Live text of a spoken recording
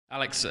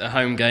Alex, a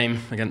home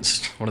game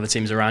against one of the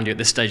teams around you at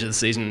this stage of the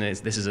season,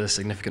 this is a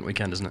significant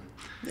weekend, isn't it?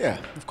 Yeah,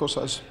 of course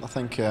it is. I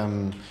think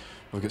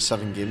we've got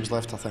 7 games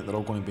left. I think they're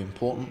all going to be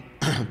important.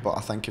 But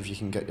I think if you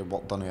can get your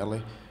work done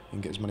early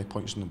and get as many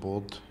points on the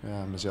board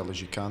as early as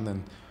you can,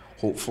 then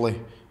hopefully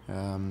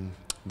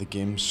the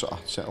games sort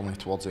of certainly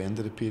towards the end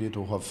of the period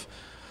will have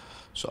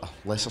sort of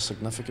lesser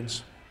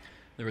significance.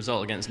 The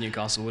result against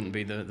Newcastle wouldn't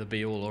be the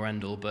be-all or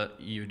end-all,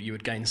 but you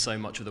would gain so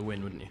much with a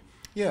win, wouldn't you?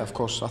 Yeah, of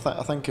course.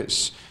 I think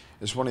it's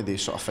one of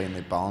these sort of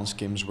finely balanced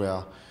games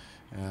where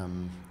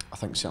I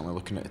think certainly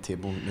looking at the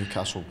table,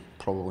 Newcastle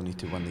probably need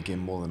to win the game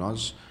more than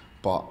us,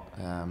 but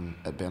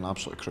it'd be an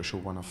absolutely crucial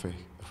one if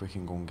we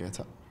can go and get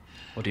it.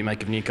 What do you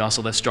make of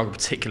Newcastle? They've struggled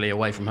particularly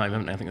away from home,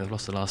 haven't they? I think they've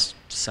lost the last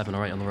 7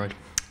 or 8 on the road.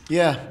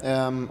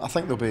 Yeah, I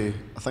think they'll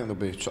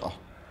be sort of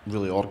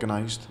really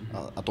organised.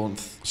 I don't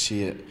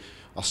see it.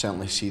 I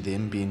certainly see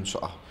them being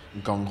sort of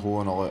gung ho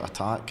and all out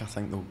attack. I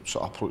think they'll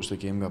sort of approach the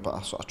game with a bit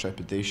of sort of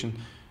trepidation.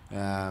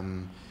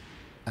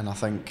 And I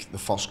think the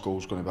first goal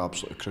is going to be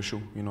absolutely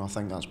crucial. You know, I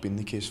think that's been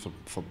the case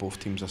for both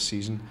teams this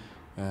season.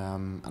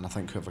 And I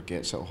think whoever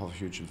gets it will have a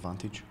huge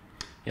advantage.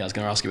 Yeah, I was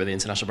going to ask you whether the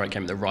international break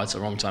came at the right or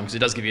wrong time, because it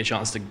does give you a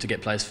chance to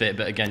get players fit.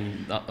 But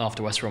again,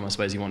 after West Brom, I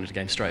suppose you wanted the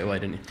game straight away,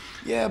 didn't you?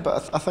 Yeah,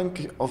 but I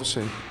think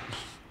obviously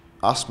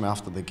ask me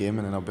after the game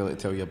and then I'll be able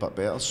to tell you a bit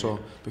better. So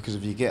because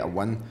if you get a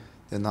win,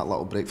 then that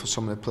little break for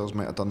some of the players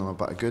might have done them a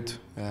bit of good.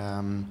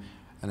 And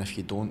if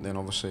you don't, then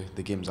obviously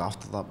the games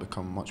after that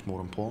become much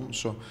more important.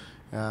 So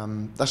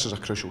this is a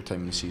crucial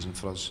time in the season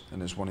for us,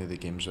 and it's one of the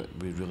games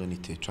that we really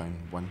need to try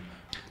and win.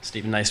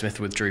 Stephen Naismith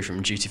withdrew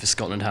from duty for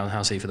Scotland.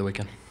 How's he for the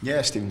weekend?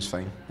 Yeah, Stephen's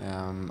fine.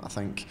 I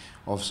think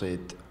obviously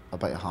a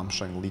bit of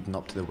hamstring leading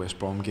up to the West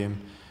Brom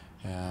game.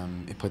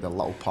 He played a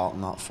little part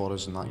in that for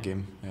us in that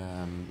game,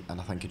 and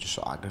I think he just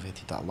sort of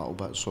aggravated that a little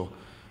bit. So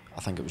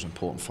I think it was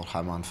important for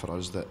him and for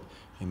us that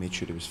he made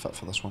sure he was fit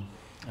for this one.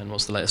 And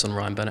what's the latest on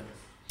Ryan Bennett?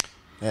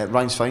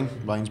 Ryan's fine.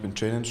 Ryan's been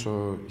training,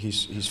 so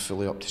he's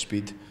fully up to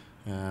speed.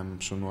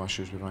 So no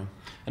issues with Ryan.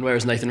 And where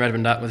is Nathan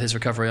Redmond at with his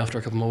recovery after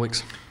a couple more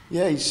weeks?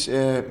 Yeah, he's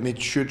made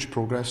huge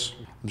progress.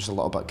 I'm just a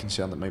little bit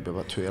concerned it might be a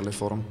bit too early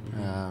for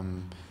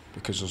him,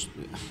 because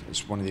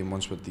it's one of the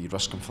ones with the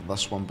risking for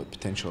this one but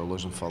potentially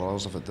losing for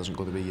others if it doesn't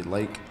go the way you'd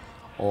like,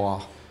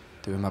 or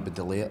do we maybe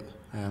delay it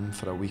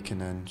for a week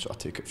and then sort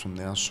of take it from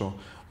there. So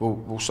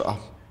we'll sort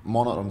of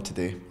monitor him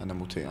today and then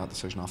we'll take that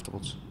decision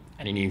afterwards.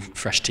 Any new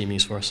fresh team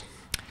news for us?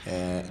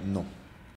 No.